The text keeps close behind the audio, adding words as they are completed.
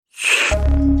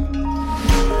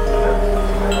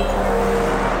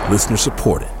Listener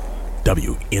supported.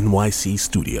 WNYC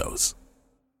Studios.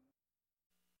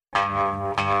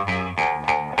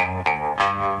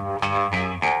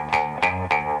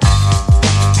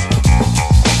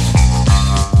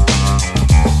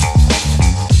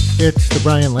 It's the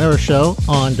Brian Lehrer Show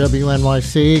on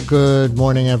WNYC. Good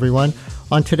morning, everyone.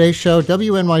 On today's show,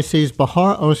 WNYC's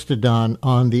Bahar Ostadan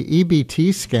on the EBT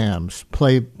scams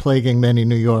plaguing many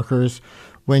New Yorkers.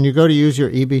 When you go to use your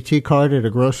EBT card at a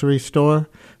grocery store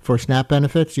for SNAP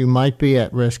benefits, you might be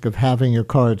at risk of having your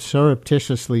card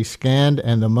surreptitiously scanned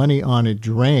and the money on it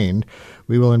drained.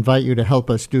 We will invite you to help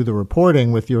us do the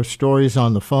reporting with your stories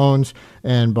on the phones,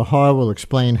 and Bahar will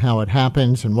explain how it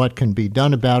happens and what can be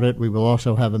done about it. We will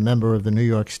also have a member of the New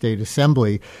York State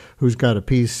Assembly who's got a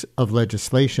piece of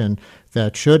legislation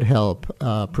that should help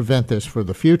prevent this for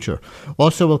the future.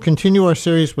 Also, we'll continue our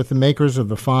series with the makers of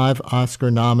the 5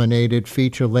 Oscar-nominated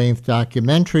feature-length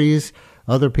documentaries.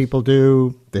 Other people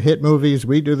do the hit movies,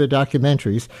 we do the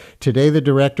documentaries. Today, the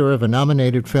director of a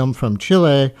nominated film from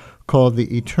Chile called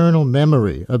The Eternal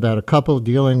Memory, about a couple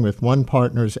dealing with one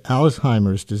partner's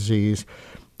Alzheimer's disease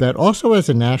that also has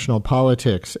a national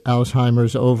politics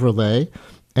Alzheimer's overlay.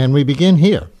 And we begin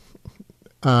here.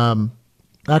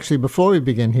 Actually, before we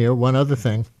begin here, one other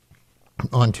thing.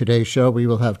 On today's show, we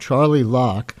will have Charlie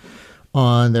Locke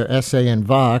on their essay in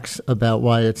Vox about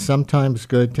why it's sometimes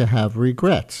good to have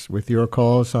regrets, with your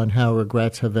calls on how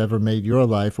regrets have ever made your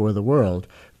life or the world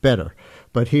better.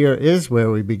 But here is where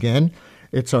we begin.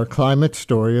 It's our climate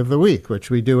story of the week, which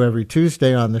we do every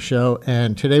Tuesday on the show.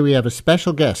 And today we have a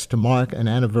special guest to mark an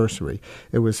anniversary.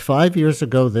 It was 5 years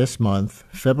ago this month,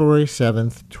 February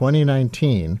 7th,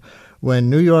 2019, when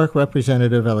New York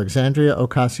Representative Alexandria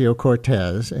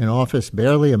Ocasio-Cortez, in office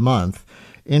barely a month,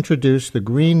 introduced the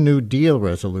Green New Deal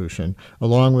resolution,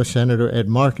 along with Senator Ed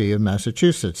Markey of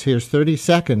Massachusetts. Here's 30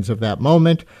 seconds of that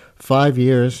moment, 5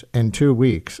 years and 2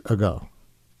 weeks ago.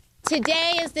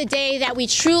 Today is the day that we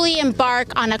truly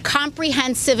embark on a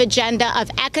comprehensive agenda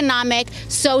of economic,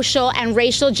 social, and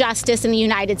racial justice in the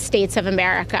United States of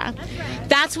America.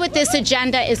 That's what this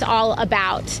agenda is all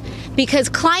about. Because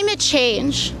climate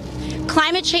change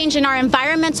and our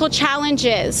environmental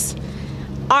challenges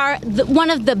are one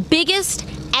of the biggest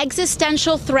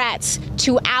existential threats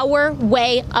to our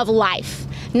way of life,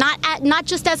 not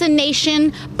just as a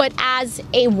nation, but as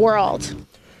a world.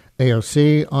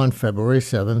 AOC on February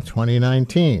 7th,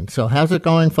 2019. So how's it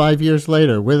going 5 years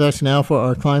later? With us now for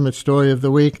our climate story of the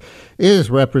week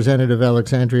is Representative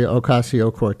Alexandria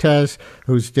Ocasio-Cortez,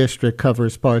 whose district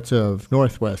covers parts of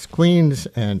Northwest Queens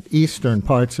and eastern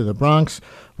parts of the Bronx.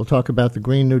 We'll talk about the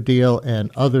Green New Deal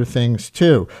and other things,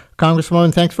 too.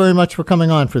 Congresswoman, thanks very much for coming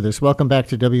on for this. Welcome back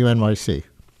to WNYC.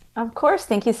 Of course.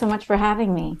 Thank you so much for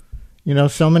having me. You know,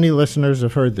 so many listeners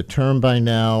have heard the term by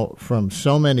now from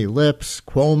so many lips.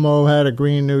 Cuomo had a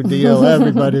Green New Deal.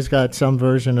 Everybody's got some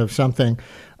version of something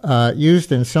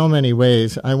used in so many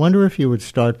ways. I wonder if you would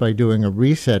start by doing a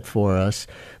reset for us,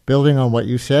 building on what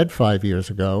you said 5 years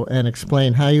ago, and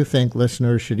explain how you think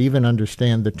listeners should even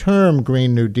understand the term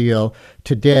Green New Deal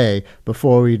today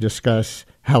before we discuss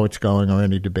how it's going or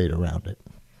any debate around it.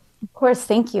 Of course.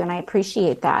 Thank you. And I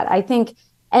appreciate that. I think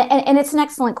And it's an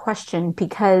excellent question,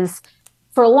 because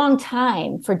for a long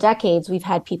time, for decades, we've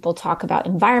had people talk about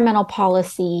environmental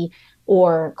policy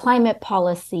or climate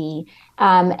policy.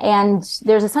 And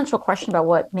there's a central question about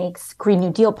what makes Green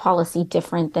New Deal policy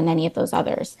different than any of those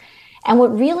others. And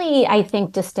what really, I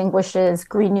think, distinguishes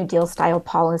Green New Deal style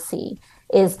policy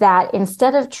is that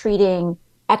instead of treating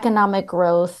economic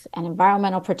growth and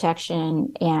environmental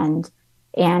protection and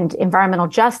environmental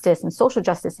justice and social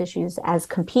justice issues as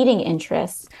competing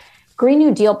interests, Green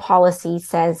New Deal policy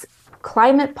says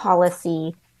climate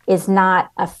policy is not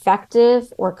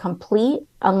effective or complete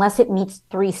unless it meets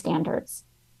 3 standards.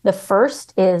 The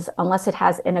first is unless it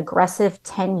has an aggressive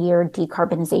 10-year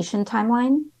decarbonization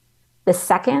timeline. The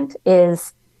second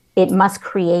is it must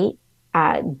create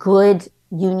good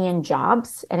union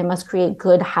jobs, and it must create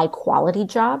good high-quality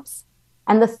jobs.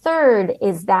 And the third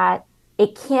is that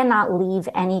it cannot leave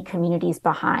any communities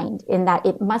behind, in that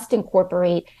it must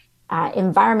incorporate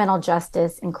environmental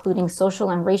justice, including social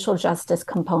and racial justice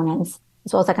components,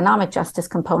 as well as economic justice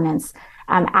components,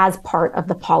 as part of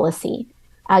the policy.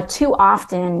 Too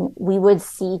often, we would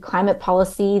see climate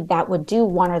policy that would do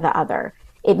one or the other.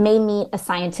 It may meet a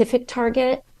scientific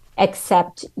target,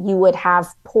 except you would have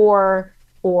poor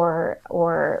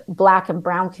or Black and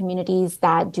brown communities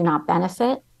that do not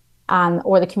benefit,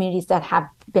 or the communities that have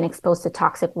been exposed to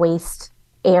toxic waste,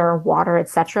 air, water, et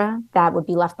cetera, that would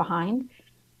be left behind.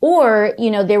 Or,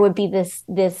 there would be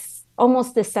this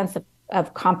almost this sense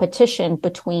of competition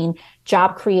between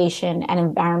job creation and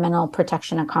environmental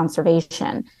protection and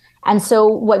conservation. And so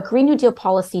what Green New Deal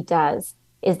policy does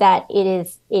is that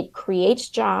it creates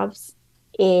jobs,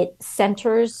 it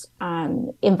centers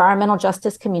environmental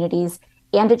justice communities,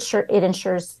 and it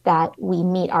ensures that we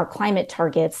meet our climate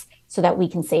targets so that we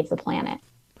can save the planet.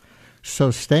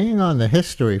 So staying on the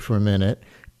history for a minute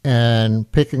and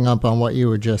picking up on what you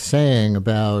were just saying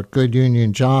about good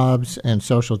union jobs and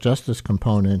social justice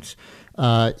components,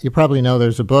 you probably know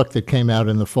there's a book that came out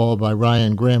in the fall by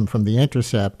Ryan Grimm from The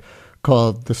Intercept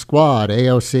called The Squad,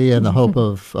 AOC and the Hope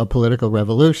of a Political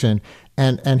Revolution.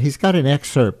 And he's got an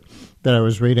excerpt that I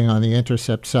was reading on the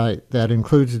Intercept site that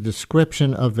includes a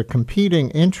description of the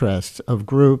competing interests of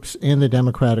groups in the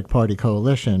Democratic Party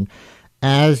coalition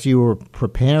as you were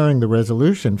preparing the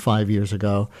resolution 5 years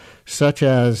ago, such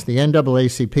as the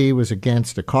NAACP was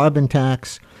against a carbon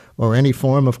tax or any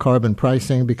form of carbon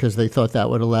pricing because they thought that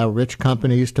would allow rich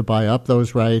companies to buy up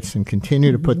those rights and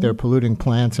continue to put their polluting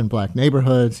plants in black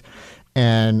neighborhoods.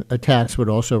 And a tax would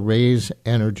also raise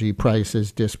energy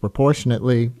prices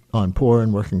disproportionately on poor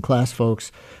and working class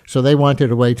folks. So they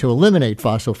wanted a way to eliminate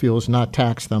fossil fuels, not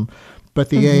tax them. But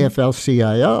the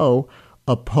AFL-CIO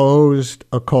opposed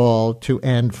a call to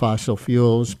end fossil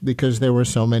fuels because there were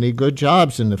so many good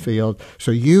jobs in the field.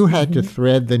 So you had to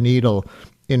thread the needle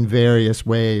in various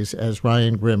ways, as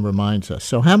Ryan Grimm reminds us.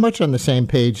 So how much on the same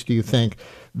page do you think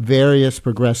various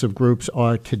progressive groups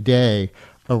are today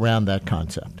around that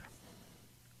concept?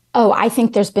 Oh, I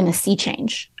think there's been a sea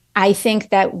change. I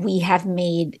think that we have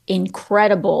made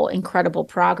incredible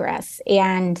progress.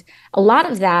 And a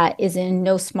lot of that is in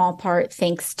no small part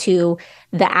thanks to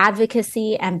the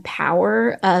advocacy and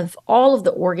power of all of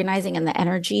the organizing and the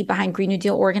energy behind Green New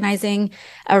Deal organizing.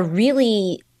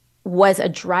 Really was a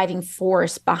driving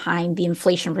force behind the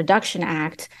Inflation Reduction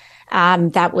Act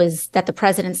that the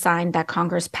president signed, that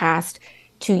Congress passed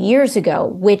 2 years ago,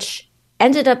 which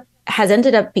has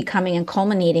ended up becoming and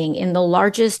culminating in the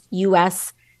largest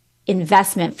U.S.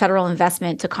 federal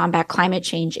investment to combat climate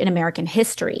change in American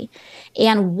history.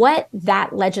 And what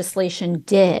that legislation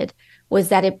did was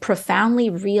that it profoundly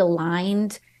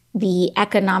realigned the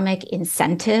economic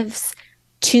incentives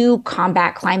to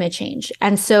combat climate change.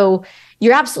 And so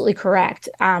you're absolutely correct.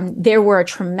 There were a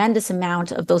tremendous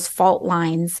amount of those fault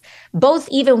lines, both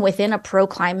even within a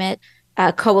pro-climate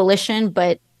coalition,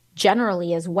 but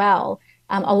generally as well,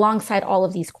 alongside all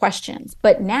of these questions.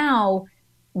 But now,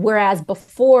 whereas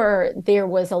before there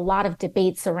was a lot of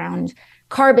debates around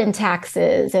carbon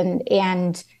taxes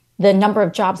and the number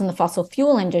of jobs in the fossil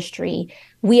fuel industry,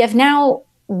 we have now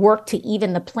worked to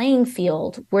even the playing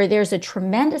field where there's a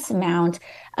tremendous amount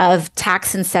of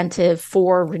tax incentive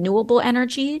for renewable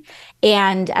energy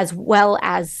and as well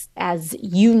as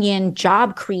union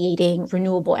job creating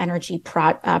renewable energy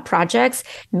projects,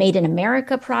 made in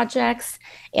America projects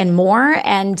and more.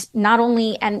 And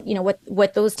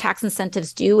what those tax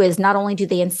incentives do is not only do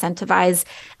they incentivize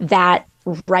that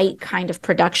right kind of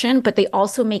production, but they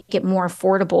also make it more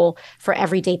affordable for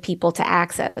everyday people to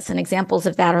access. And examples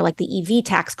of that are like the EV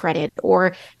tax credit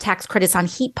or tax credits on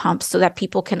heat pumps so that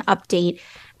people can update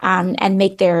and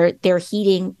make their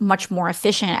heating much more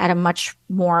efficient at a much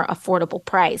more affordable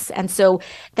price. And so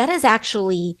that is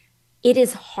actually, it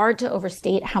is hard to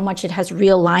overstate how much it has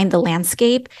realigned the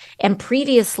landscape. And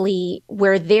previously,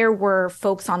 where there were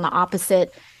folks on the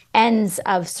opposite ends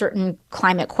of certain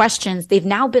climate questions, they've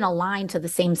now been aligned to the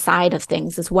same side of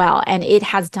things as well. And it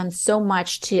has done so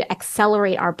much to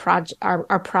accelerate our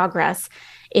progress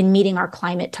in meeting our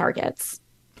climate targets.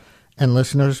 And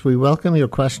listeners, we welcome your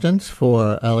questions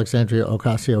for Alexandria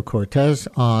Ocasio-Cortez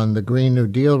on the Green New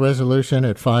Deal resolution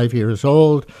at 5 years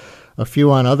old. A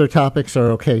few on other topics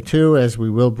are okay too, as we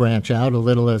will branch out a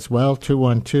little as well.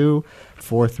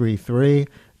 212-433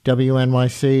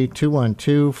 WNYC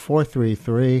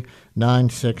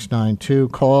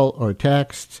 212-433-9692. Call or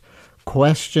text.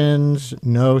 Questions,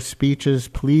 no speeches,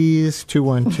 please.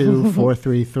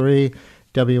 212-433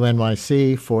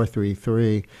 WNYC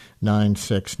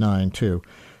 433-9692.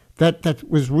 That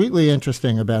was really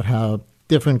interesting about how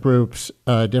different groups,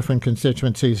 different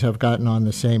constituencies have gotten on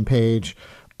the same page.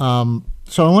 So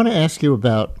I want to ask you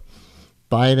about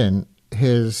Biden.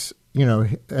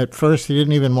 At first he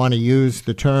didn't even want to use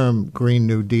the term Green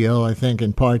New Deal, I think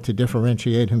in part to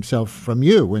differentiate himself from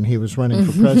you when he was running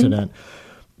for president.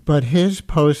 But his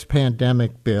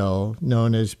post-pandemic bill,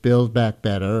 known as Build Back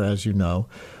Better, as you know,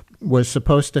 was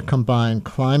supposed to combine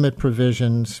climate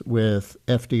provisions with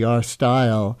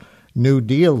FDR-style New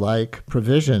Deal-like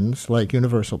provisions like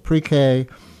universal pre-K,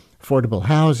 affordable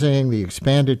housing, the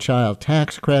expanded child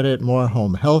tax credit, more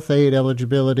home health aid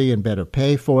eligibility and better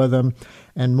pay for them,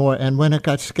 and more. And when it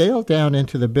got scaled down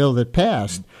into the bill that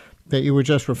passed, that you were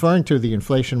just referring to, the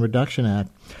Inflation Reduction Act,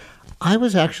 I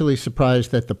was actually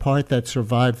surprised that the part that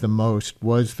survived the most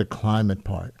was the climate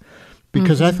part.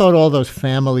 Because I thought all those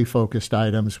family-focused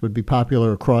items would be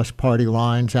popular across party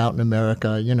lines out in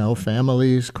America. You know,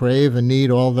 families crave and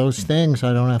need all those things.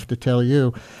 I don't have to tell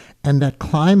you. And that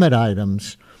climate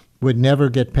items would never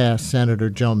get past Senator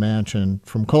Joe Manchin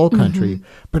from coal country.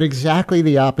 But exactly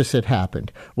the opposite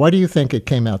happened. Why do you think it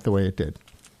came out the way it did?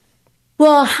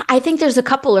 Well, I think there's a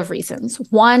couple of reasons.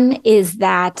 One is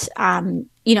that,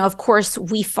 of course,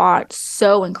 we fought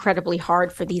so incredibly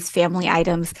hard for these family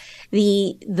items.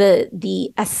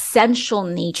 The essential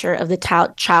nature of the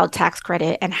child tax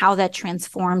credit and how that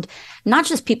transformed not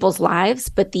just people's lives,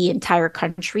 but the entire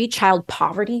country. Child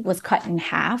poverty was cut in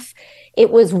half. It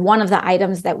was one of the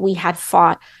items that we had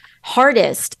fought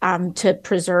hardest to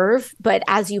preserve. But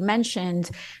as you mentioned,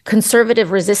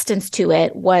 conservative resistance to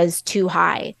it was too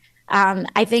high.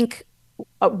 I think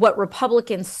what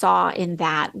Republicans saw in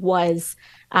that was,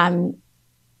 in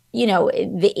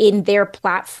their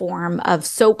platform of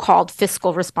so-called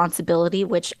fiscal responsibility,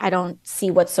 which I don't see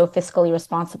what's so fiscally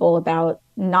responsible about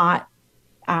not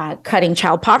cutting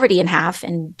child poverty in half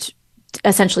and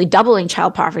essentially doubling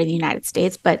child poverty in the United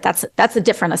States. But that's a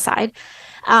different aside.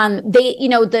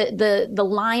 The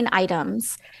line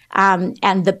items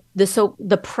and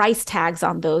the price tags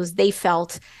on those, they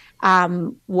felt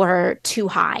were too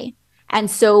high. And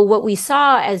so what we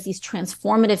saw as these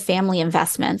transformative family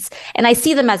investments, and I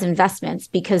see them as investments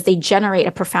because they generate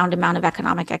a profound amount of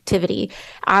economic activity,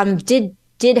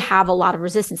 did have a lot of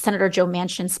resistance. Senator Joe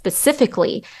Manchin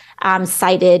specifically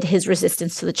cited his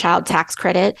resistance to the child tax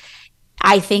credit.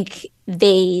 I think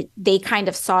they kind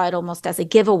of saw it almost as a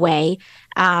giveaway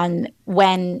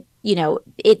when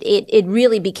it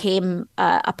really became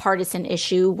a partisan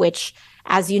issue, which,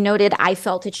 as you noted, I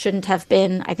felt it shouldn't have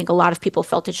been. I think a lot of people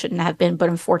felt it shouldn't have been, but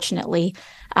unfortunately,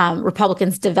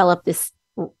 Republicans developed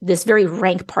this very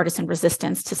rank partisan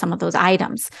resistance to some of those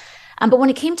items. But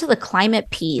when it came to the climate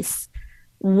piece,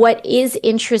 what is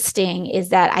interesting is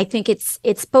that I think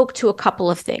it spoke to a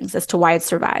couple of things as to why it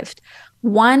survived.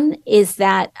 One is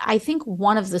that I think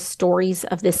one of the stories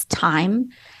of this time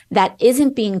that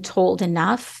isn't being told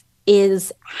enough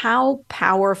is how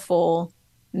powerful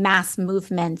mass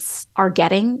movements are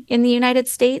getting in the United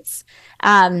States.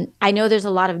 I know there's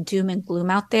a lot of doom and gloom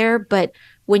out there, but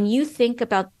when you think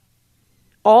about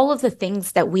all of the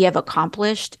things that we have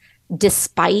accomplished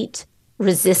despite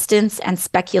resistance and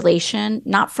speculation,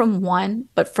 not from one,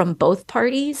 but from both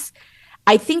parties,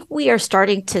 I think we are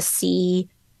starting to see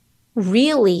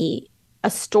really a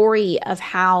story of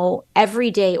how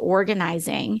everyday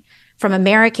organizing from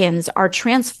Americans are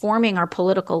transforming our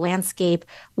political landscape,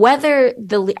 whether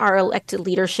our elected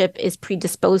leadership is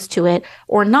predisposed to it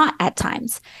or not at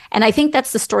times. And I think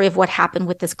that's the story of what happened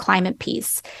with this climate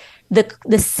piece.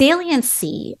 The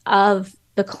saliency of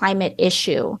the climate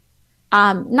issue,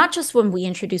 not just when we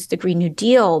introduced the Green New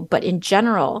Deal, but in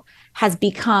general, has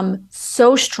become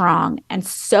so strong and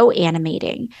so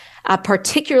animating,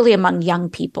 particularly among young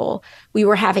people. We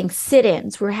were having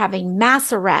sit-ins, we were having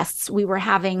mass arrests, we were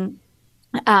having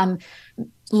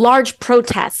large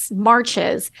protests,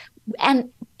 marches, and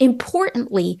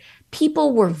importantly,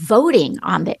 people were voting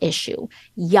on the issue.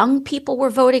 Young people were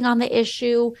voting on the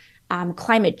issue.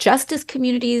 Climate justice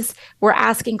communities were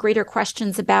asking greater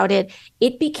questions about it.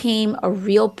 It became a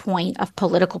real point of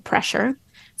political pressure.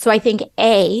 So I think,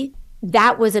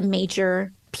 that was a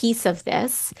major piece of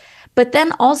this. But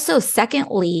then also,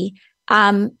 secondly,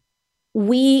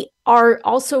 we are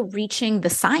also reaching the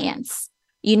science.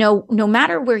 No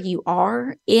matter where you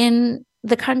are in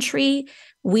the country,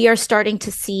 we are starting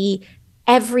to see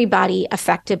everybody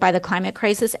affected by the climate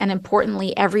crisis, and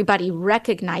importantly, everybody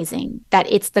recognizing that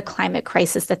it's the climate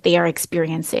crisis that they are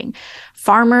experiencing.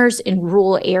 Farmers in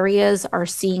rural areas are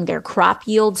seeing their crop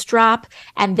yields drop,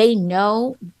 and they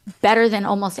know better than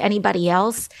almost anybody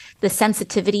else the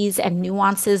sensitivities and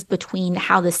nuances between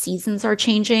how the seasons are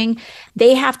changing.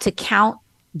 They have to count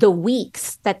the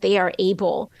weeks that they are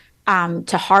able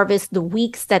to harvest, the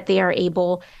weeks that they are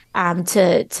able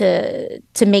to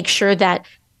make sure that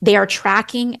they are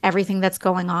tracking everything that's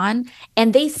going on,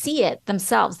 and they see it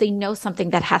themselves. They know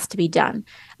something that has to be done.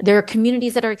 There are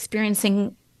communities that are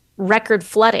experiencing record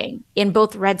flooding in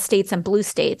both red states and blue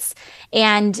states.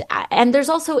 And there's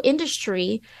also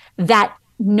industry that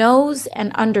knows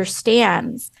and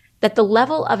understands that the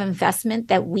level of investment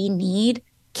that we need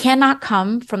cannot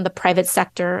come from the private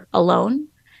sector alone.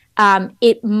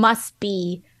 It must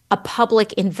be a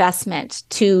public investment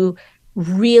to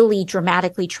really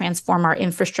dramatically transform our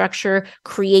infrastructure,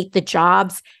 create the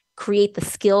jobs, create the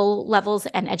skill levels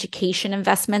and education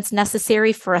investments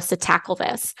necessary for us to tackle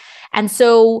this. And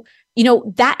so,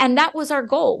 that was our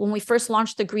goal. When we first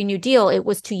launched the Green New Deal, it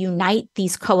was to unite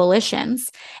these coalitions.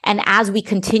 And as we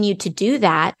continued to do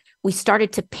that, we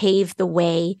started to pave the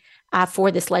way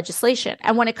for this legislation.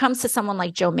 And when it comes to someone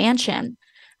like Joe Manchin,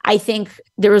 I think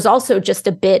there is also just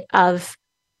a bit of,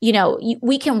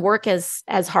 we can work as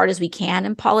hard as we can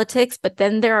in politics, but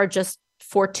then there are just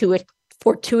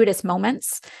fortuitous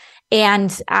moments.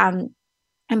 And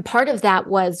part of that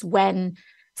was when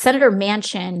Senator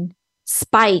Manchin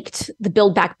spiked the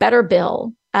Build Back Better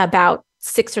bill about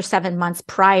 6 or 7 months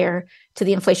prior to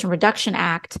the Inflation Reduction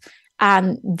Act.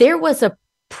 There was a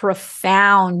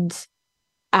profound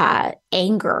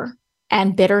anger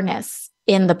and bitterness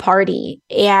in the party.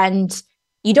 And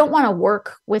you don't want to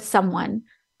work with someone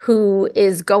who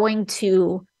is going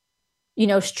to,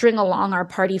 string along our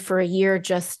party for a year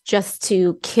just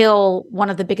to kill one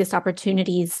of the biggest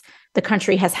opportunities the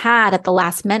country has had at the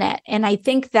last minute. And I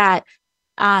think that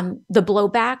the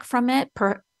blowback from it,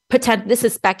 this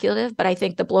is speculative, but I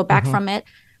think the blowback from it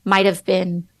might have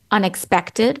been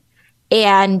unexpected.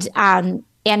 And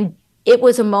it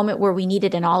was a moment where we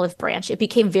needed an olive branch. It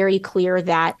became very clear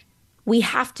that we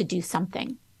have to do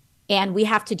something. And we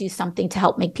have to do something to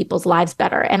help make people's lives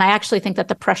better. And I actually think that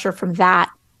the pressure from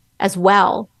that as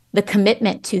well, the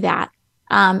commitment to that,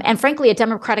 and frankly, a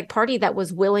Democratic Party that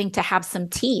was willing to have some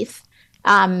teeth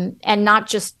and not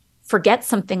just forget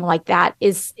something like that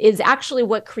is actually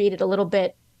what created a little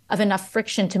bit of enough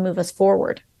friction to move us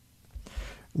forward.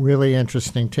 Really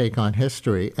interesting take on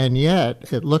history. And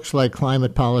yet it looks like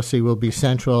climate policy will be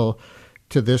central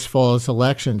to this fall's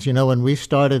elections. When we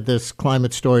started this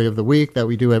climate story of the week that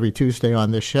we do every Tuesday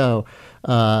on this show,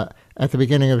 at the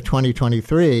beginning of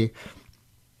 2023,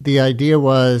 the idea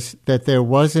was that there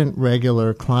wasn't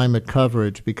regular climate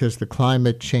coverage because the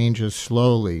climate changes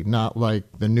slowly, not like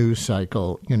the news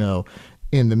cycle,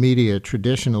 in the media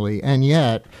traditionally. And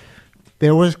yet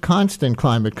there was constant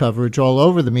climate coverage all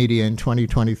over the media in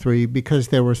 2023 because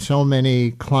there were so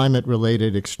many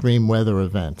climate-related extreme weather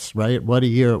events, right? What a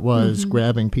year it was,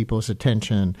 grabbing people's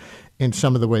attention in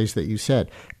some of the ways that you said.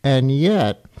 And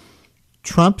yet,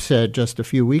 Trump said just a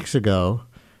few weeks ago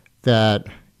that,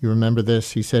 you remember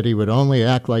this, he said he would only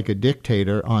act like a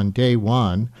dictator on day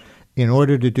one in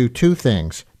order to do two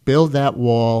things: build that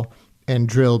wall and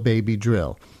drill, baby,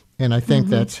 drill. And I think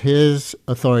that's his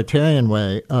authoritarian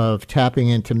way of tapping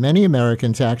into many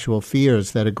Americans' actual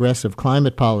fears that aggressive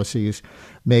climate policies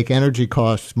make energy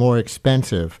costs more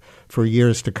expensive for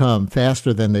years to come,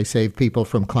 faster than they save people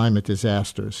from climate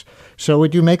disasters. So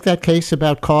would you make that case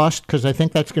about cost? Because I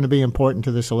think that's going to be important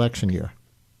to this election year.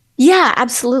 Yeah,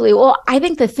 absolutely. Well, I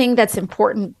think the thing that's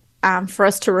important for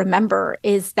us to remember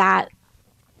is that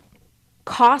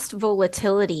cost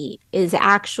volatility is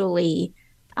actually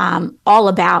all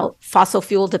about fossil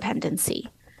fuel dependency.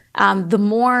 The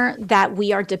more that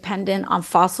we are dependent on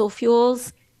fossil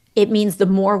fuels, it means the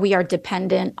more we are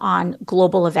dependent on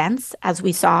global events, as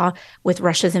we saw with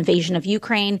Russia's invasion of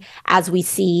Ukraine, as we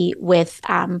see with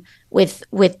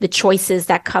the choices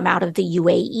that come out of the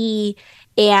UAE,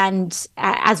 and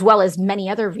as well as many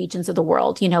other regions of the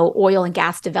world, oil and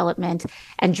gas development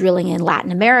and drilling in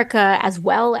Latin America, as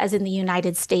well as in the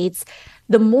United States.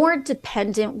 The more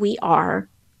dependent we are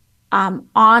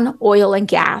on oil and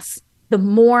gas, the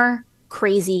more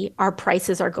crazy our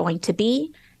prices are going to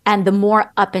be, and the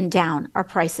more up and down our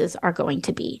prices are going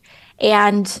to be.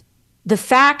 And the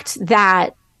fact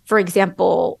that, for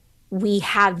example, we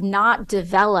have not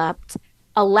developed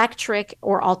electric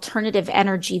or alternative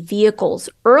energy vehicles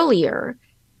earlier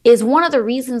is one of the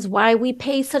reasons why we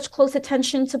pay such close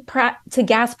attention to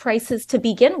gas prices to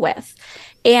begin with.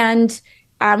 And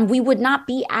we would not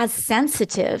be as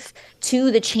sensitive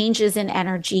to the changes in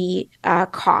energy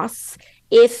costs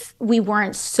if we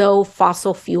weren't so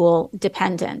fossil fuel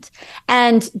dependent.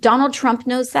 And Donald Trump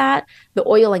knows that. The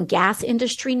oil and gas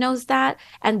industry knows that.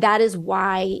 And that is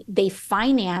why they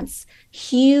finance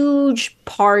huge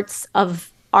parts of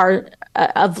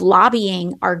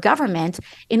lobbying our government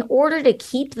in order to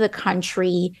keep the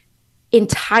country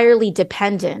entirely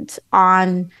dependent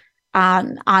on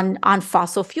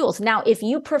fossil fuels. Now, if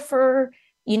you prefer,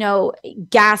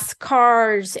 gas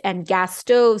cars and gas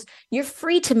stoves, you're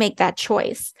free to make that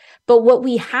choice. But what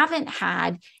we haven't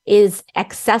had is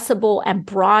accessible and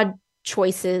broad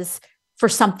choices for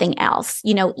something else.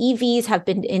 EVs have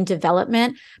been in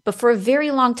development, but for a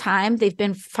very long time, they've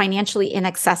been financially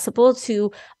inaccessible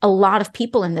to a lot of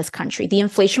people in this country. The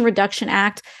Inflation Reduction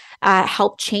Act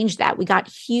helped change that. We got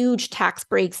huge tax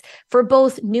breaks for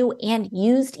both new and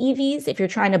used EVs, if you're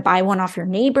trying to buy one off your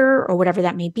neighbor or whatever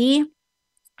that may be,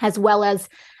 as well as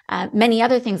many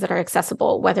other things that are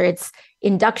accessible, whether it's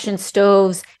induction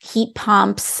stoves, heat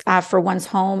pumps for one's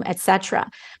home, etc.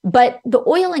 But the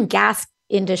oil and gas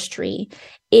industry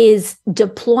is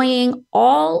deploying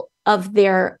all of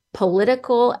their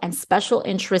political and special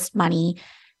interest money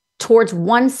towards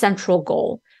one central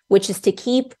goal, which is to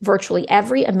keep virtually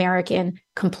every American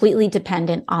completely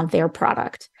dependent on their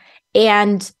product.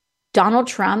 And Donald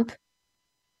Trump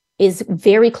is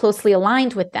very closely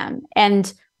aligned with them.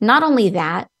 And not only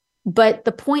that, but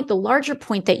the larger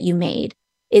point that you made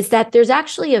is that there's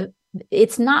actually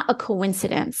it's not a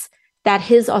coincidence that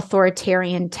his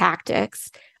authoritarian tactics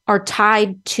are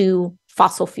tied to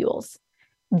fossil fuels.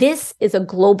 This is a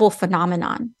global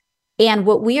phenomenon. And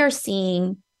what we are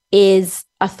seeing is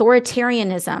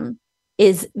authoritarianism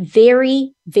is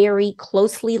very, very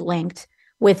closely linked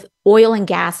with oil and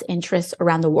gas interests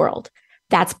around the world.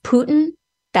 That's Putin,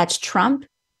 that's Trump,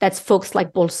 that's folks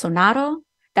like Bolsonaro,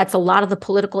 that's a lot of the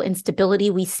political instability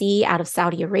we see out of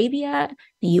Saudi Arabia,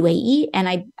 the UAE.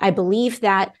 And I believe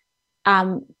that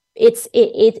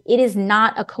it is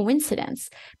not a coincidence,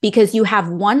 because you have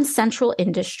one central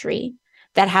industry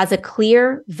that has a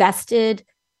clear vested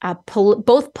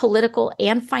both political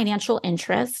and financial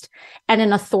interest, and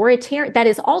an authoritarian that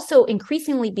is also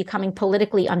increasingly becoming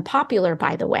politically unpopular,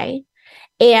 by the way.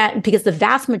 And because the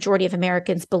vast majority of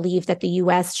Americans believe that the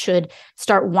US should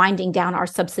start winding down our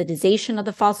subsidization of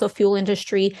the fossil fuel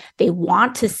industry. They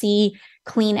want to see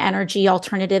clean energy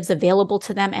alternatives available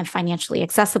to them and financially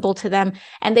accessible to them.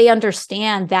 And they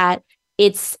understand that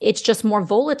it's just more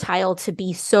volatile to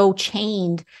be so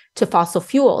chained to fossil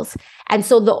fuels. And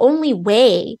so the only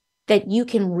way that you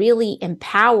can really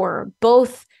empower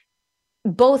both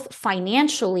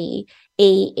financially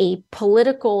a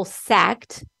political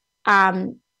sect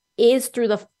is through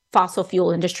the fossil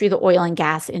fuel industry, the oil and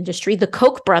gas industry. The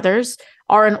Koch brothers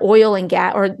are an oil and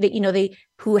gas, or they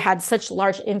who had such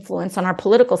large influence on our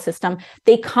political system.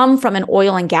 They come from an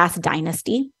oil and gas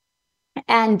dynasty,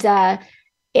 and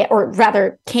or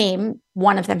rather came.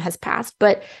 One of them has passed,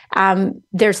 but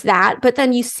there's that. But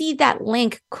then you see that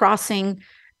link crossing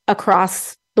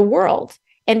across the world,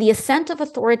 and the ascent of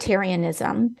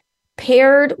authoritarianism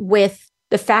paired with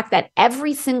the fact that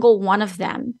every single one of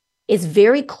them is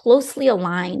very closely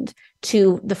aligned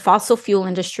to the fossil fuel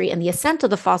industry, and the ascent of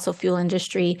the fossil fuel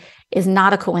industry is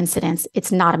not a coincidence.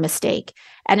 It's not a mistake.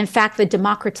 And in fact, the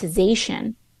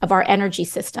democratization of our energy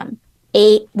system,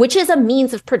 which is a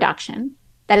means of production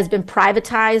that has been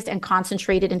privatized and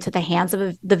concentrated into the hands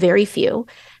of the very few,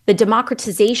 the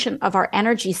democratization of our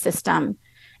energy system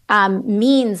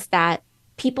means that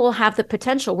people have the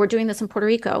potential. We're doing this in Puerto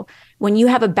Rico. When you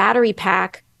have a battery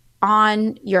pack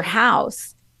on your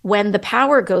house, when the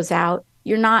power goes out,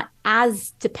 you're not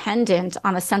as dependent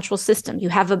on a central system. You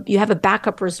have a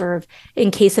backup reserve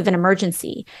in case of an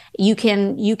emergency. You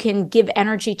can give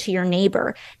energy to your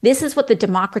neighbor. This is what the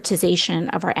democratization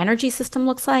of our energy system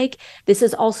looks like. This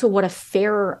is also what a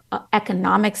fairer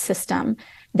economic system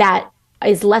that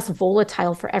is less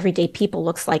volatile for everyday people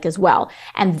looks like as well.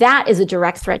 And that is a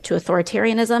direct threat to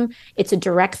authoritarianism. It's a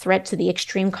direct threat to the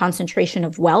extreme concentration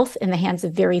of wealth in the hands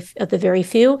of the very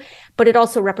few, but it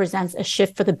also represents a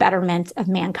shift for the betterment of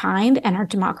mankind and our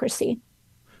democracy.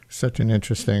 Such an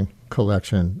interesting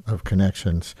collection of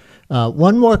connections.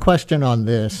 One more question on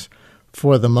this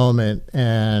for the moment,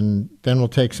 and then we'll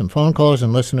take some phone calls.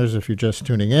 And listeners, if you're just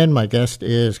tuning in, my guest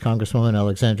is Congresswoman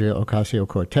Alexandria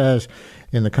Ocasio-Cortez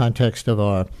in the context of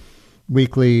our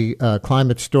weekly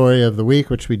climate story of the week,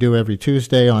 which we do every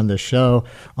Tuesday on this show,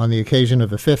 on the occasion of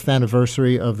the 5th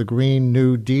anniversary of the Green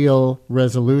New Deal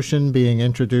resolution being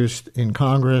introduced in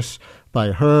Congress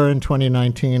by her in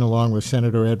 2019, along with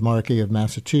Senator Ed Markey of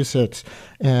Massachusetts.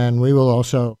 And we will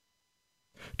also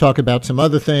talk about some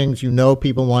other things.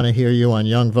 People want to hear you on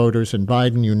young voters and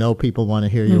Biden. People want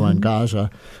to hear you on Gaza.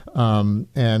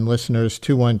 And listeners,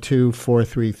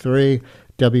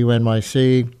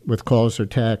 212-433-WNYC with calls or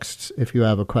texts if you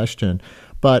have a question.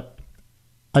 But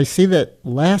I see that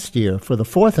last year, for the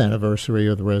 4th anniversary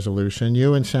of the resolution,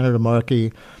 you and Senator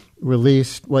Markey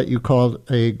released what you called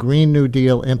a Green New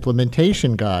Deal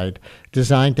implementation guide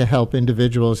designed to help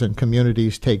individuals and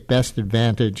communities take best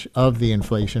advantage of the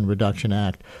Inflation Reduction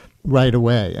Act right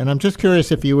away. And I'm just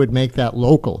curious if you would make that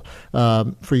local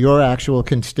for your actual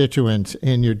constituents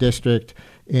in your district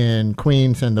in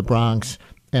Queens and the Bronx,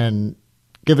 and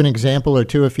give an example or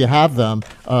two, if you have them,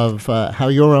 of how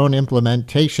your own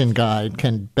implementation guide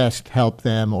can best help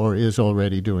them or is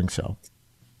already doing so.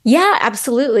 Yeah,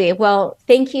 absolutely. Well,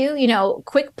 thank you.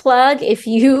 Quick plug if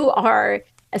you are,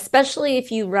 especially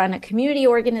if you run a community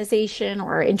organization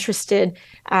or are interested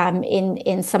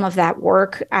in some of that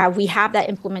work, we have that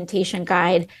implementation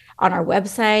guide on our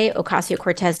website,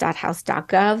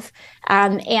 ocasio-cortez.house.gov.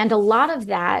 And a lot of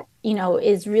that,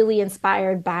 is really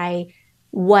inspired by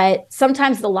what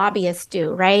sometimes the lobbyists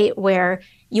do, right? Where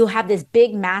you'll have this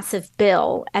big, massive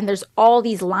bill, and there's all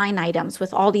these line items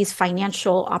with all these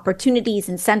financial opportunities,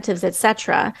 incentives, et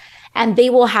cetera. And they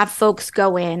will have folks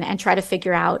go in and try to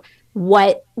figure out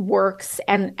what works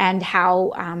and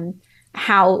how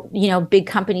big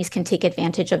companies can take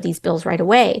advantage of these bills right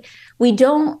away. We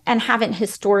don't and haven't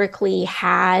historically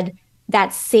had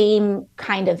that same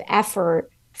kind of effort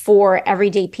for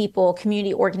everyday people,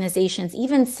 community organizations,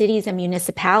 even cities and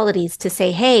municipalities to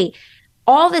say, hey,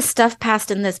 all this stuff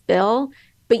passed in this bill,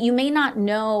 but you may not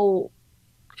know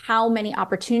how many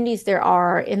opportunities there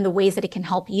are in the ways that it can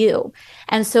help you.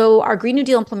 And so our Green New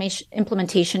Deal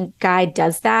implementation guide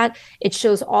does that. It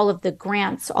shows all of the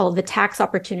grants, all of the tax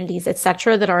opportunities, et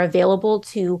cetera, that are available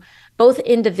to both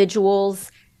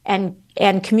individuals and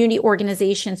community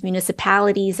organizations,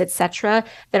 municipalities, et cetera,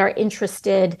 that are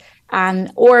interested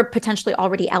or potentially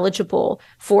already eligible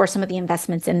for some of the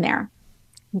investments in there.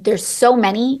 There's so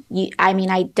many.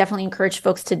 I definitely encourage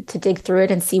folks to dig through it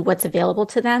and see what's available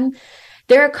to them.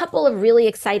 There are a couple of really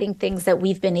exciting things that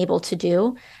we've been able to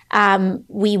do.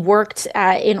 We worked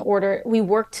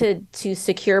to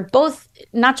secure both,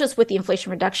 not just with the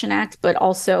Inflation Reduction Act, but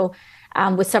also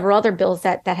with several other bills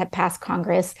that have passed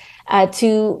Congress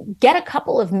to get a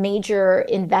couple of major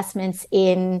investments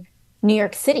in New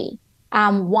York City.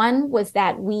 One was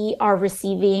that we are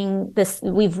receiving this,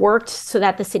 we've worked so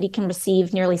that the city can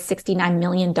receive nearly $69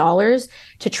 million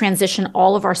to transition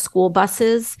all of our school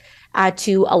buses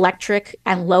to electric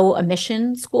and low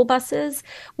emission school buses,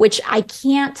 which I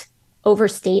can't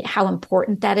overstate how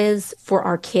important that is for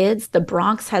our kids. The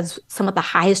Bronx has some of the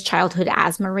highest childhood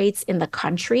asthma rates in the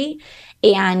country,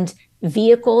 and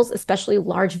vehicles, especially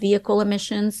large vehicle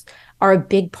emissions, are a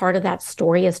big part of that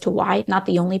story as to why, not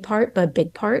the only part, but a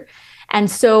big part. And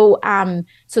so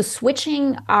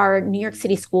switching our New York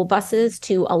City school buses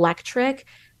to electric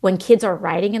when kids are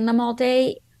riding in them all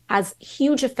day has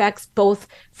huge effects both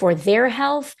for their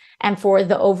health and for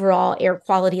the overall air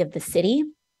quality of the city.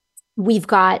 We've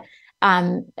got,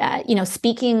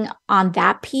 speaking on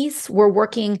that piece, we're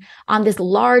working on this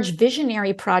large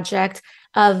visionary project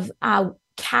of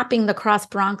capping the Cross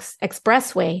Bronx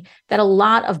Expressway that a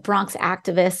lot of Bronx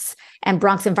activists and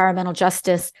Bronx environmental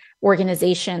justice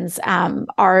organizations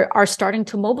are starting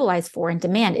to mobilize for and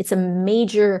demand. It's a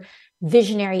major,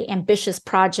 visionary, ambitious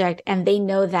project, and they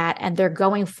know that, and they're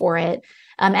going for it.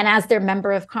 And as their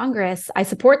member of Congress, I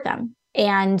support them.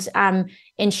 And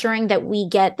ensuring that we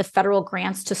get the federal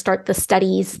grants to start the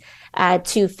studies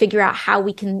to figure out how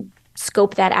we can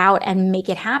scope that out and make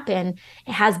it happen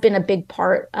has been a big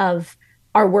part of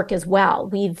our work as well.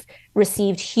 We've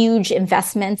received huge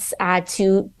investments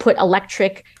to put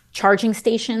electric charging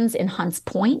stations in Hunts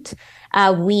Point.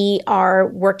 We are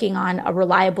working on a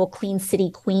reliable Clean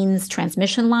City Queens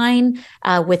transmission line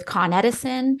with Con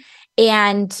Edison.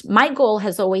 And my goal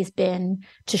has always been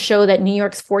to show that New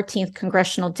York's 14th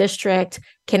congressional district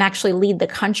can actually lead the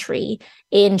country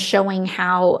in showing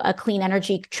how a clean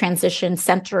energy transition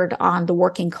centered on the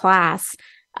working class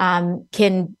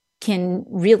can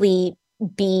really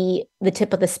be the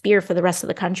tip of the spear for the rest of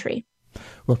the country.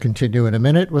 We'll continue in a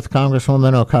minute with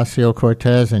Congresswoman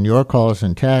Ocasio-Cortez and your calls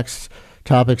and texts.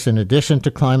 Topics in addition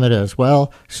to climate as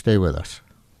well. Stay with us.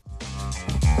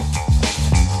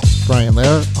 Brian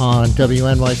Lehrer on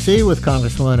WNYC with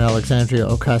Congresswoman Alexandria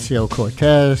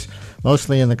Ocasio-Cortez,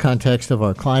 mostly in the context of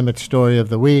our climate story of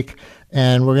the week.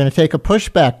 And we're going to take a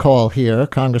pushback call here,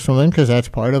 Congresswoman, because that's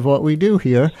part of what we do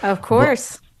here. Of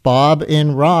course. Bob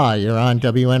in Rye, you're on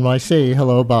WNYC.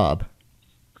 Hello, Bob.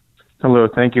 Hello,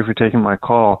 thank you for taking my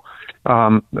call.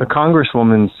 The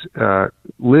Congresswoman's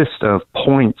list of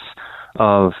points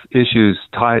of issues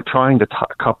trying to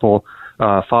couple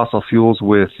fossil fuels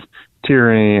with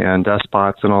tyranny and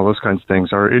despots and all those kinds of things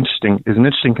is an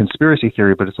interesting conspiracy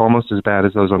theory, but it's almost as bad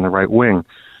as those on the right wing.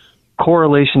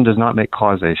 Correlation does not make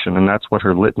causation, and that's what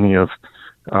her litany of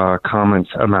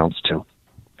comments amounts to.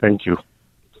 Thank you.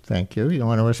 Thank you. You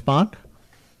want to respond?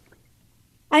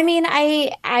 I mean,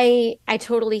 I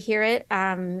totally hear it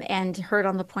and heard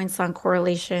on the points on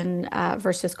correlation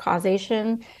versus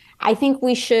causation. I think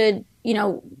we should,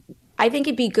 I think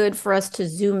it'd be good for us to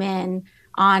zoom in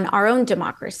on our own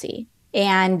democracy.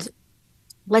 And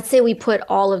let's say we put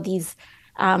all of these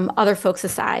other folks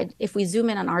aside. If we zoom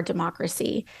in on our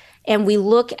democracy and we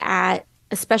look at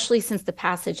especially since the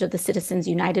passage of the Citizens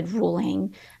United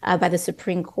ruling by the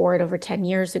Supreme Court over 10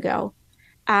 years ago,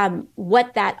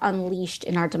 what that unleashed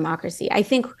in our democracy. I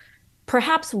think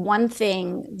perhaps one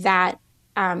thing that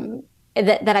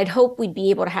I'd hope we'd be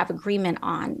able to have agreement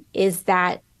on is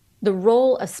that the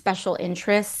role of special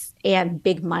interests and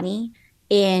big money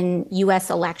in U.S.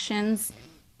 elections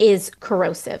is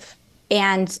corrosive.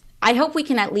 And I hope we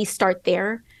can at least start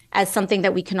there as something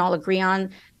that we can all agree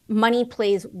on. Money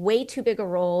plays way too big a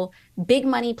role. Big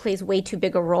money plays way too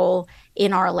big a role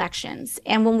in our elections.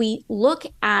 And when we look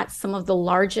at some of the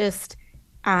largest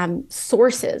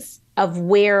sources of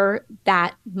where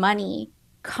that money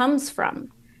comes from,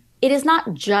 it is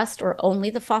not just or only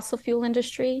the fossil fuel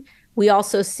industry. We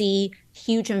also see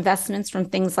huge investments from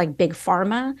things like big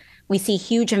pharma. We see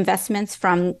huge investments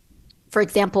from, for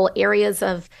example, areas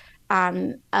of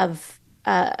the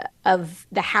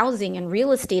housing and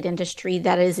real estate industry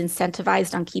that is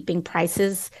incentivized on keeping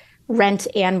prices, rent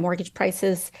and mortgage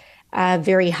prices,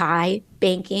 very high,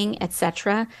 banking, et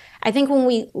cetera. I think when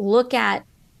we look at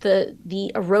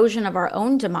the erosion of our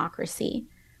own democracy,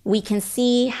 we can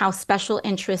see how special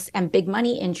interests and big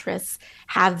money interests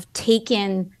have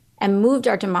taken and moved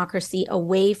our democracy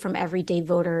away from everyday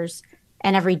voters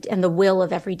and the will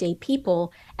of everyday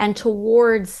people and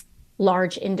towards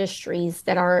large industries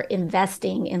that are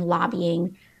investing in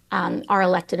lobbying our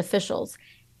elected officials.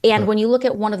 And when you look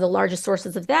at one of the largest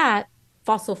sources of that,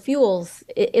 fossil fuels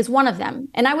is one of them.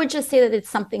 And I would just say that it's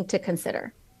something to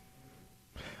consider.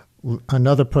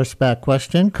 Another pushback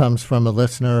question comes from a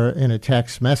listener in a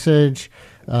text message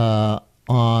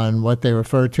on what they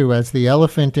refer to as the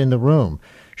elephant in the room.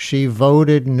 She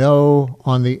voted no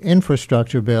on the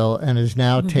infrastructure bill and is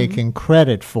now taking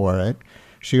credit for it.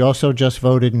 She also just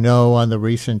voted no on the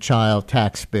recent child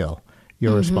tax bill.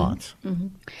 Your response?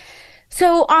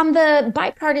 So on the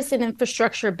bipartisan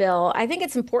infrastructure bill, I think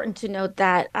it's important to note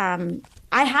that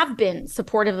I have been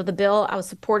supportive of the bill. I was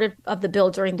supportive of the bill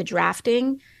during the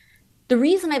drafting. The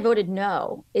reason I voted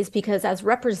no is because as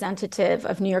representative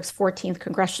of New York's 14th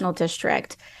congressional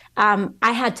district, I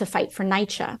had to fight for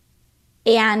NYCHA.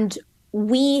 And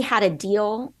we had a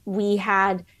deal. We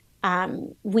had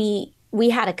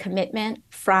a commitment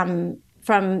from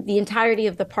the entirety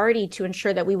of the party to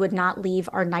ensure that we would not leave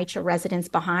our NYCHA residents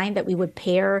behind, that we would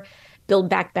pair Build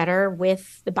Back Better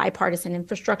with the bipartisan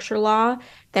infrastructure law,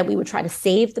 that we would try to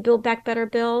save the Build Back Better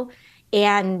bill.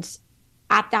 And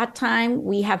at that time,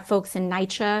 we have folks in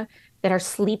NYCHA that are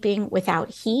sleeping without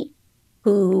heat,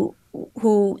 who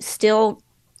still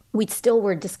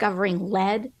were discovering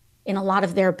lead in a lot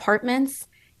of their apartments.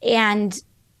 And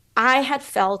I had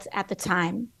felt at the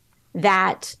time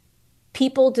that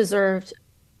people deserved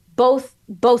both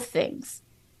things,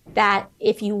 that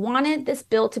if you wanted this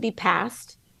bill to be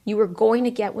passed, you were going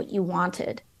to get what you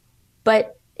wanted,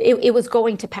 but it was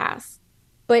going to pass.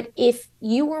 But if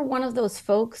you were one of those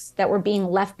folks that were being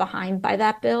left behind by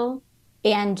that bill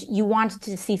and you wanted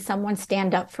to see someone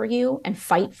stand up for you and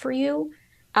fight for you,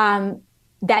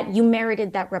 that you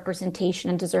merited that representation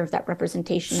and deserved that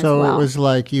representation as well. So it was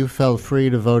like you felt free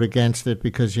to vote against it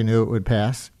because you knew it would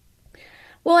pass?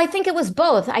 Well, I think it was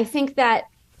both. I think that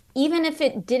even if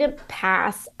it didn't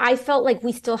pass, I felt like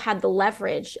we still had the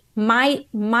leverage. My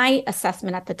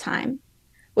assessment at the time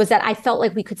was that I felt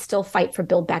like we could still fight for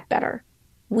Build Back Better.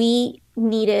 We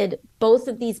needed both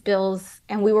of these bills,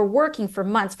 and we were working for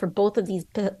months for both of these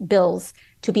bills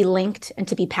to be linked and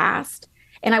to be passed.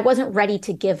 And I wasn't ready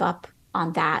to give up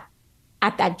on that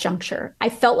at that juncture. I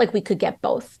felt like we could get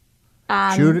both.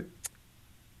 Judith?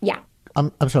 Yeah.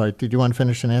 I'm sorry. Did you want to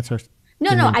finish an answer?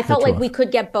 No, I felt like we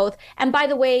could get both. And by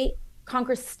the way,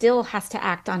 Congress still has to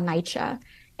act on NYCHA.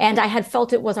 And I had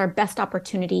felt it was our best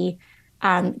opportunity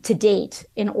to date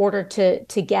in order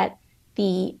to get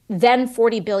the then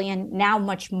 $40 billion, now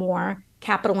much more,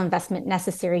 capital investment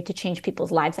necessary to change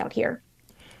people's lives out here.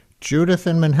 Judith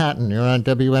in Manhattan, you're on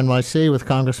WNYC with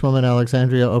Congresswoman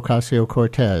Alexandria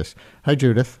Ocasio-Cortez. Hi,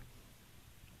 Judith.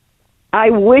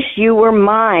 I wish you were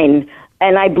mine.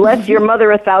 And I bless your mother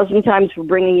 1,000 times for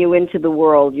bringing you into the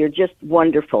world. You're just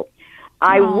wonderful.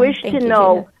 I wish to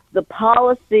know the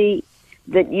policy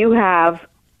that you have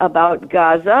about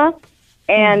Gaza.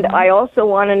 And I also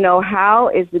want to know, how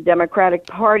is the Democratic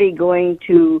Party going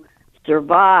to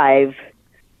survive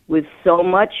with so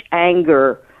much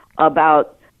anger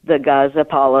about the Gaza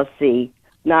policy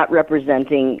not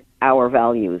representing our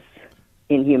values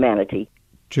in humanity?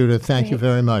 Judith, thank you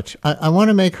very much. I want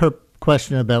to make her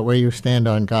question about where you stand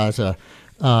on Gaza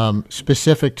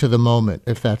specific to the moment,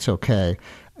 if that's okay.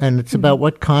 And it's about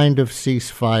what kind of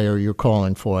ceasefire you're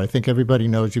calling for. I think everybody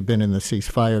knows you've been in the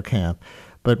ceasefire camp.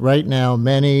 But right now,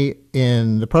 many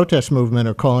in the protest movement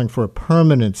are calling for a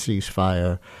permanent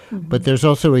ceasefire. Mm-hmm. But there's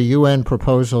also a UN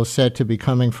proposal said to be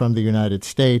coming from the United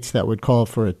States that would call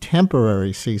for a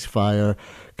temporary ceasefire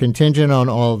contingent on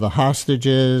all the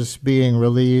hostages being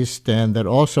released, and that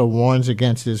also warns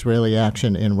against Israeli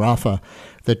action in Rafah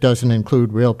that doesn't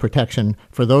include real protection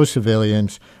for those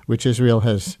civilians, which Israel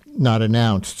has not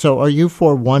announced. So are you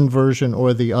for one version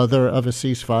or the other of a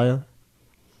ceasefire?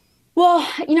 Well,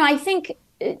 I think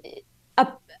I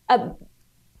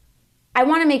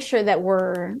want to make sure that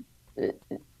we're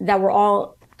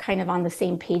all kind of on the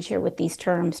same page here with these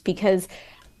terms, because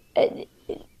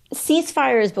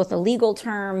ceasefire is both a legal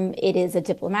term, it is a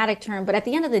diplomatic term, but at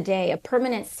the end of the day, a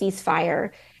permanent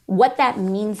ceasefire, what that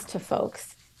means to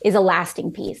folks is a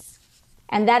lasting peace.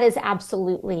 And that is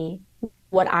absolutely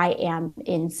what I am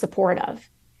in support of.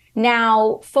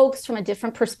 Now, folks from a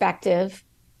different perspective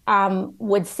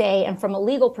would say, and from a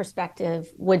legal perspective,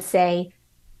 would say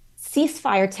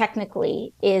ceasefire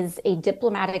technically is a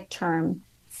diplomatic term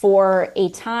for a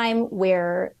time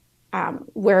where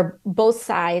both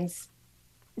sides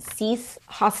cease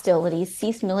hostilities,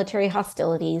 cease military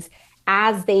hostilities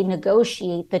as they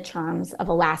negotiate the terms of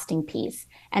a lasting peace.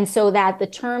 And so that the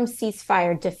term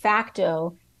ceasefire de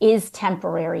facto is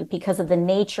temporary because of the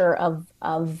nature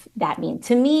of that mean.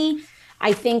 To me,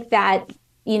 I think that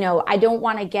I don't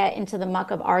want to get into the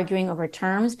muck of arguing over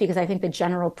terms, because I think the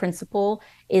general principle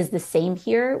is the same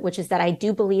here, which is that I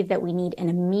do believe that we need an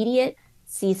immediate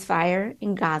ceasefire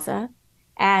in Gaza,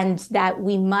 and that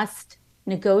we must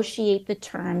negotiate the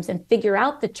terms and figure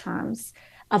out the terms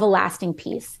of a lasting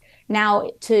peace.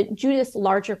 Now, to Judith's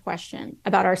larger question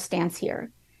about our stance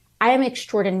here, I am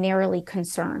extraordinarily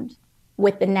concerned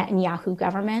with the Netanyahu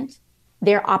government,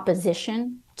 their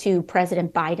opposition to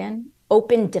President Biden,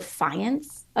 open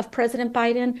defiance of President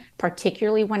Biden,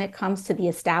 particularly when it comes to the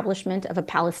establishment of a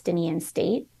Palestinian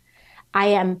state. I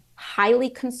am highly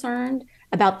concerned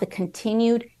about the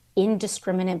continued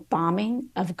indiscriminate bombing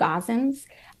of Gazans.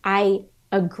 I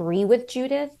agree with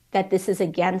Judith that this is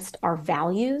against our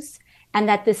values and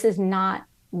that this is not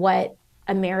what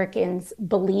Americans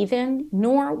believe in,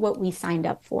 nor what we signed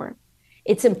up for.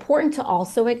 It's important to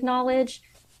also acknowledge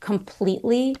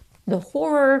completely the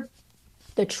horror,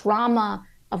 the trauma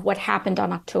of what happened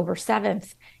on October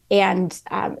 7th and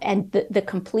the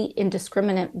complete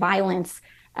indiscriminate violence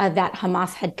that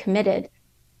Hamas had committed.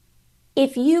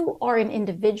 If you are an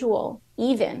individual,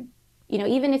 even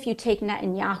if you take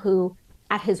Netanyahu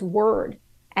at his word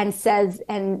and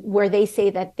where they say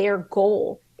that their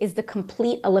goal is the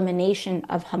complete elimination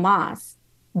of Hamas,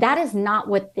 that is not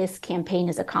what this campaign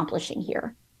is accomplishing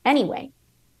here. Anyway,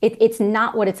 it's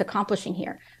not what it's accomplishing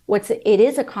here. What it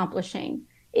is accomplishing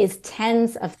is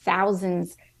tens of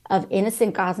thousands of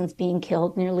innocent Gazans being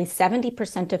killed, nearly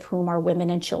 70% of whom are women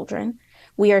and children.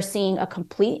 We are seeing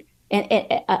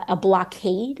a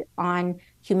blockade on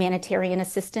humanitarian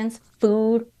assistance,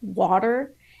 food,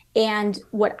 water. And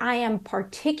what I am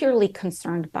particularly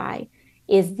concerned by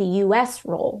is the U.S.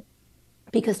 role,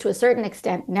 because to a certain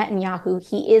extent, Netanyahu,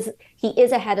 he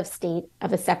is a head of state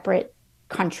of a separate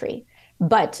country.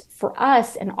 But for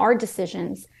us and our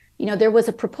decisions, there was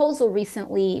a proposal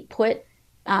recently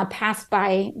passed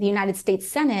by the United States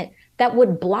Senate that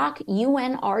would block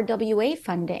UNRWA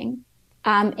funding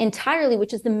entirely,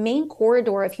 which is the main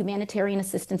corridor of humanitarian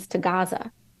assistance to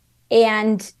Gaza.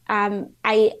 And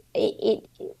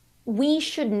we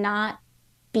should not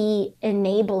be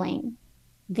enabling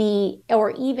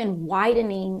or even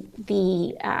widening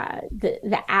the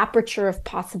aperture of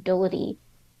possibility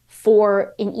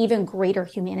for an even greater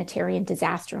humanitarian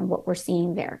disaster in what we're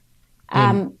seeing there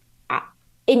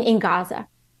in Gaza.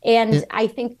 And I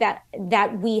think that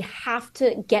we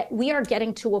are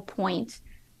getting to a point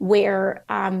where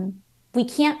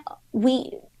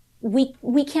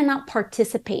we cannot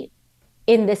participate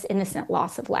in this innocent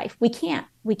loss of life. We can't.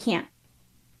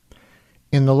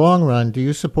 In the long run, do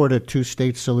you support a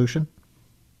two-state solution?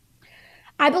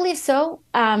 I believe so.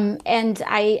 And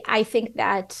I think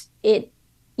that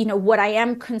what I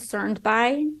am concerned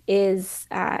by is,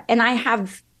 and I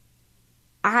have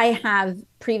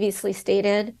previously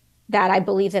stated that I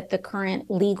believe that the current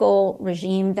legal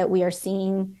regime that we are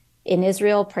seeing in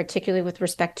Israel, particularly with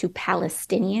respect to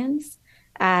Palestinians,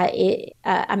 it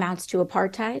amounts to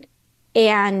apartheid.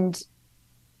 And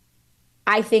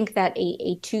I think that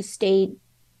a two-state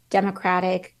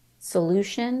democratic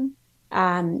solution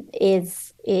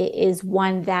is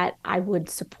one that I would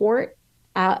support,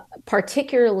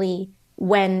 particularly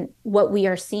when what we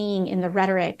are seeing in the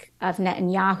rhetoric of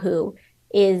Netanyahu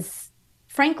is,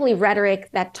 frankly, rhetoric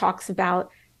that talks about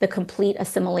the complete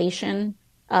assimilation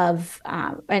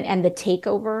and the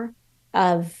takeover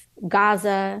of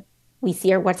Gaza. We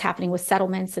see what's happening with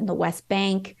settlements in the West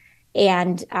Bank,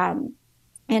 and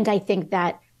I think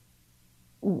that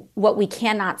what we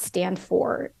cannot stand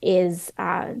for is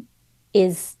for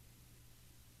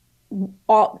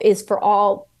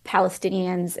all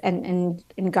Palestinians and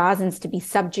Gazans to be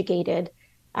subjugated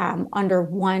under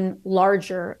one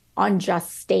larger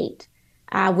unjust state,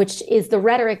 which is the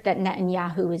rhetoric that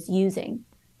Netanyahu is using,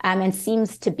 and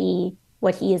seems to be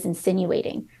what he is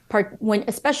insinuating,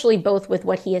 especially both with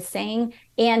what he is saying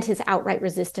and his outright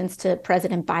resistance to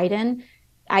President Biden.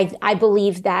 I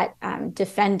believe that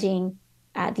defending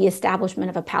the establishment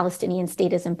of a Palestinian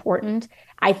state is important.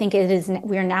 I think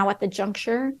we are now at the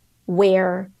juncture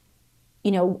where,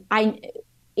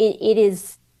 it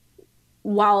is,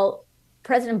 while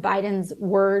President Biden's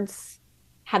words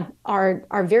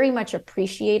are very much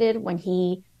appreciated when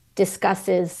he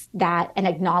discusses that and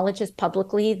acknowledges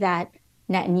publicly that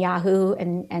Netanyahu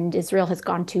and Israel has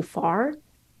gone too far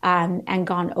and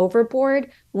gone overboard,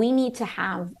 we need to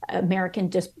have American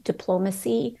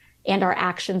diplomacy and our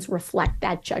actions reflect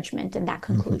that judgment and that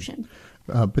conclusion.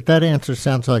 But that answer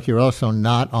sounds like you're also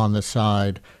not on the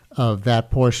side of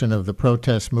that portion of the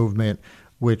protest movement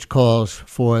which calls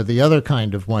for the other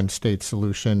kind of one-state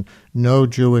solution, no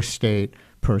Jewish state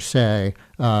per se,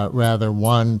 rather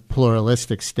one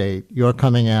pluralistic state. You're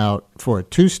coming out for a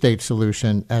two-state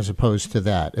solution as opposed to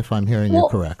that, if I'm hearing you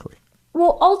correctly.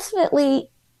 Well, ultimately,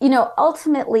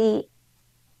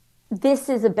 this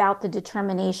is about the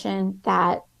determination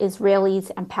that Israelis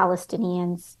and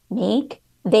Palestinians make.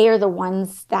 They are the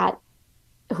ones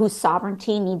whose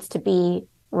sovereignty needs to be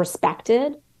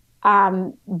respected.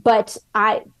 But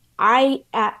the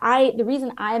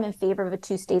reason I am in favor of a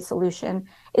two-state solution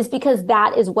is because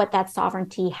that is what that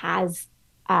sovereignty has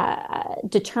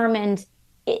determined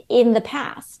in the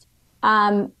past.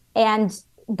 But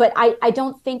I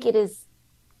don't think it is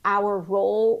our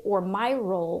role or my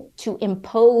role to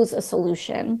impose a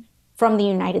solution from the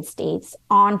United States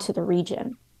onto the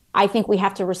region. I think we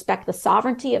have to respect the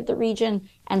sovereignty of the region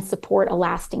and support a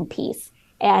lasting peace.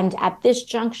 And at this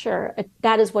juncture,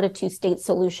 that is what a two-state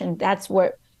solution, that's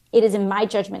where it is in my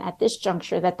judgment at this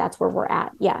juncture that's where we're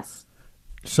at. Yes.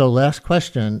 So last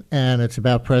question, and it's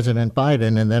about President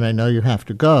Biden, and then I know you have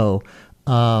to go.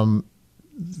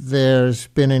 There's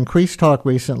been increased talk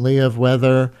recently of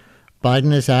whether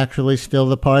Biden is actually still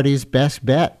the party's best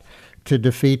bet to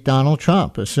defeat Donald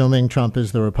Trump, assuming Trump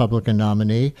is the Republican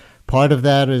nominee. Part of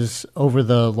that is over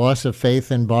the loss of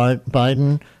faith in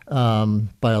Biden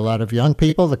by a lot of young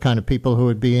people, the kind of people who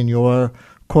would be in your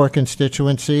core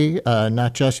constituency,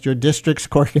 not just your district's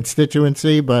core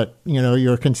constituency, but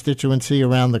your constituency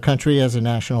around the country as a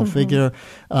national figure,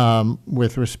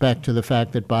 with respect to the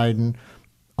fact that Biden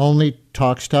only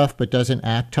talks tough but doesn't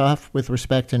act tough with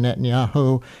respect to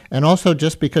Netanyahu, and also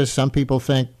just because some people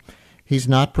think he's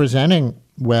not presenting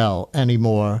well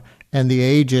anymore, and the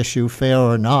age issue, fair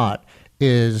or not,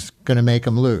 is going to make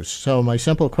him lose. So my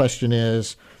simple question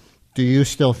is, do you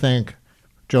still think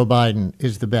Joe Biden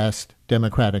is the best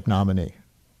Democratic nominee?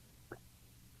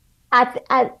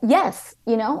 Yes,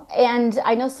 and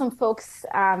I know some folks,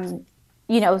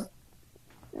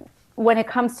 when it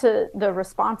comes to the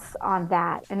response on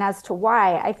that and as to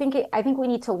why, I think we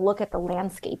need to look at the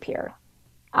landscape here.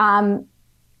 I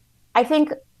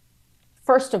think,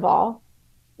 first of all,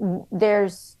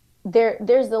 there's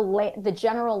the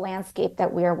general landscape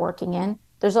that we are working in.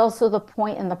 There's also the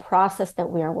point in the process that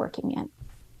we are working in.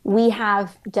 We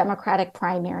have Democratic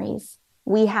primaries.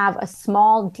 We have a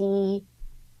small d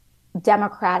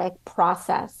democratic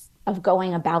process of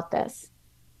going about this.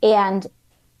 And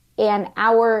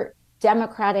our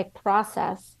democratic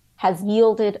process has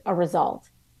yielded a result.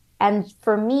 And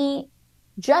for me,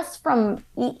 just from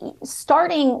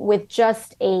starting with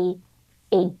just a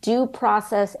due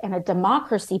process and a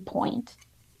democracy point,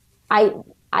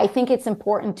 I think it's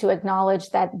important to acknowledge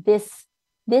that this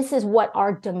is what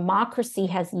our democracy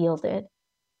has yielded,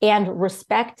 and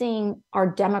respecting our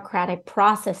democratic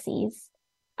processes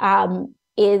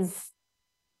is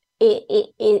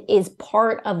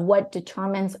part of what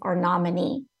determines our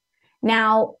nominee.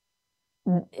 Now,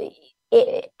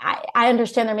 I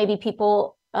understand there may be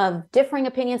people of differing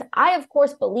opinions. I, of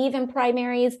course, believe in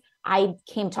primaries. I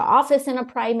came to office in a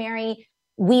primary.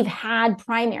 We've had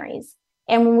primaries.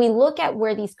 And when we look at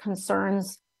where these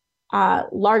concerns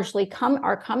largely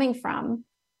are coming from,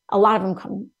 a lot of them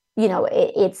come,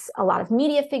 it's a lot of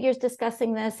media figures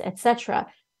discussing this, et cetera.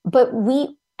 But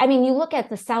you look at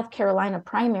the South Carolina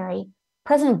primary,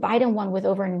 President Biden won with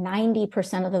over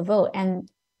 90% of the vote. And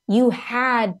you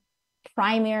had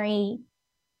primary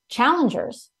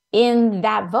challengers in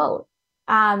that vote.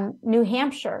 New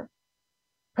Hampshire,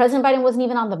 President Biden wasn't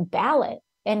even on the ballot,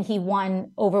 and he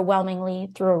won overwhelmingly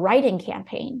through a write-in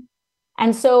campaign.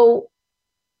 And so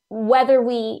whether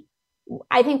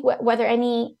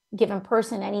any given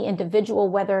person, any individual,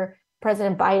 whether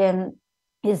President Biden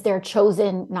is their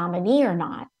chosen nominee or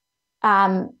not,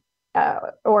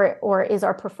 or is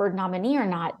our preferred nominee or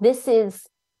not, this is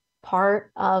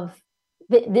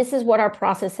this is what our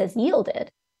process has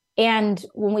yielded. And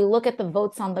when we look at the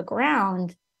votes on the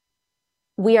ground,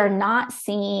 we are not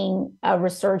seeing a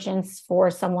resurgence for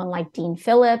someone like Dean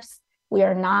Phillips. We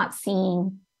are not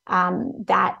seeing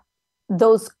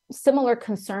those similar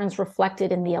concerns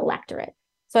reflected in the electorate.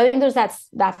 So I think there's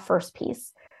that first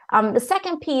piece. The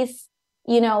second piece,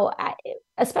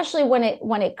 especially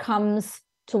when it comes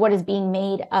to what is being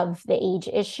made of the age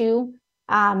issue,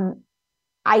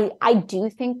 I do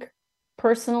think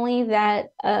personally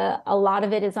that a lot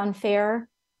of it is unfair.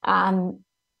 The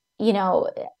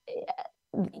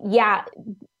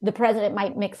president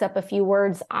might mix up a few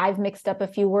words. I've mixed up a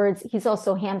few words. He's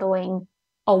also handling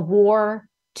a war,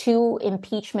 2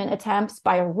 impeachment attempts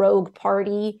by a rogue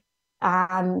party,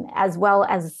 as well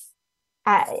as,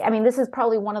 this is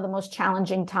probably one of the most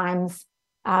challenging times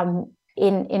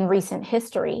in recent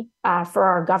history for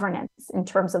our governance in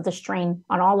terms of the strain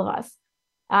on all of us.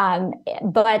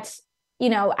 But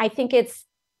I think I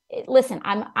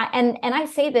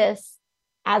say this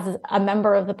as a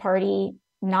member of the party,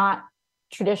 not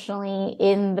traditionally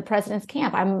in the president's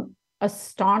camp. I'm a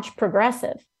staunch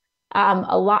progressive.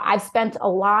 I've spent a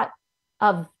lot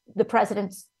of the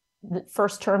president's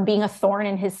first term being a thorn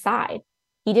in his side.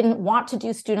 He didn't want to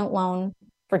do student loan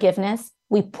forgiveness.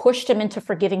 We pushed him into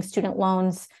forgiving student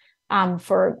loans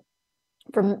for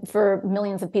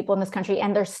millions of people in this country,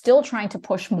 and they're still trying to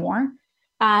push more.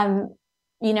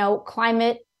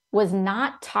 Climate was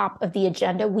not top of the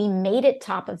agenda. We made it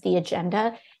top of the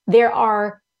agenda. There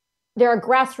are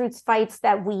grassroots fights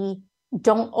that we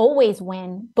don't always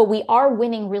win, but we are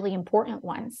winning really important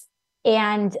ones.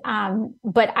 And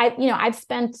but I've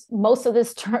spent most of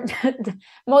this term,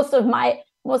 most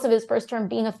of his first term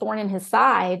being a thorn in his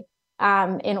side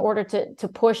in order to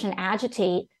push and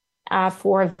agitate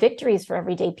for victories for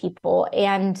everyday people.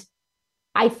 And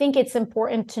I think it's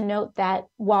important to note that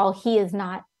while he is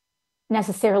not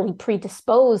necessarily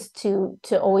predisposed to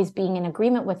always being in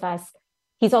agreement with us,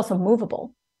 he's also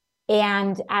movable.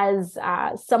 And as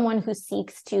someone who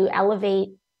seeks to elevate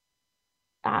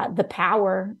the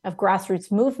power of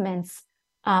grassroots movements,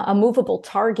 a movable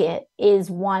target is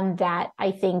one that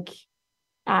I think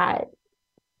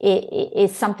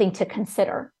is something to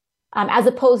consider, as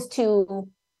opposed to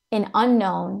an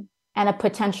unknown and a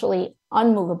potentially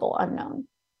unmovable unknown.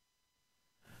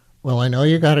 Well, I know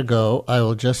you got to go. I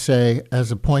will just say,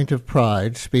 as a point of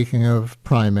pride, speaking of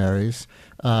primaries,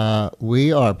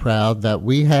 we are proud that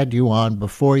we had you on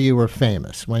before you were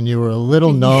famous, when you were a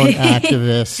little known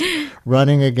activist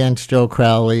running against Joe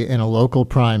Crowley in a local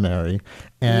primary.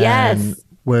 And yes,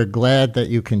 we're glad that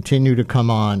you continue to come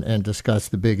on and discuss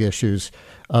the big issues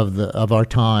of our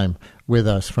time with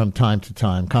us from time to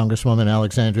time. Congresswoman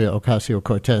Alexandria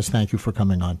Ocasio-Cortez, thank you for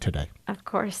coming on today. Of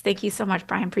course. Thank you so much,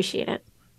 Brian. Appreciate it.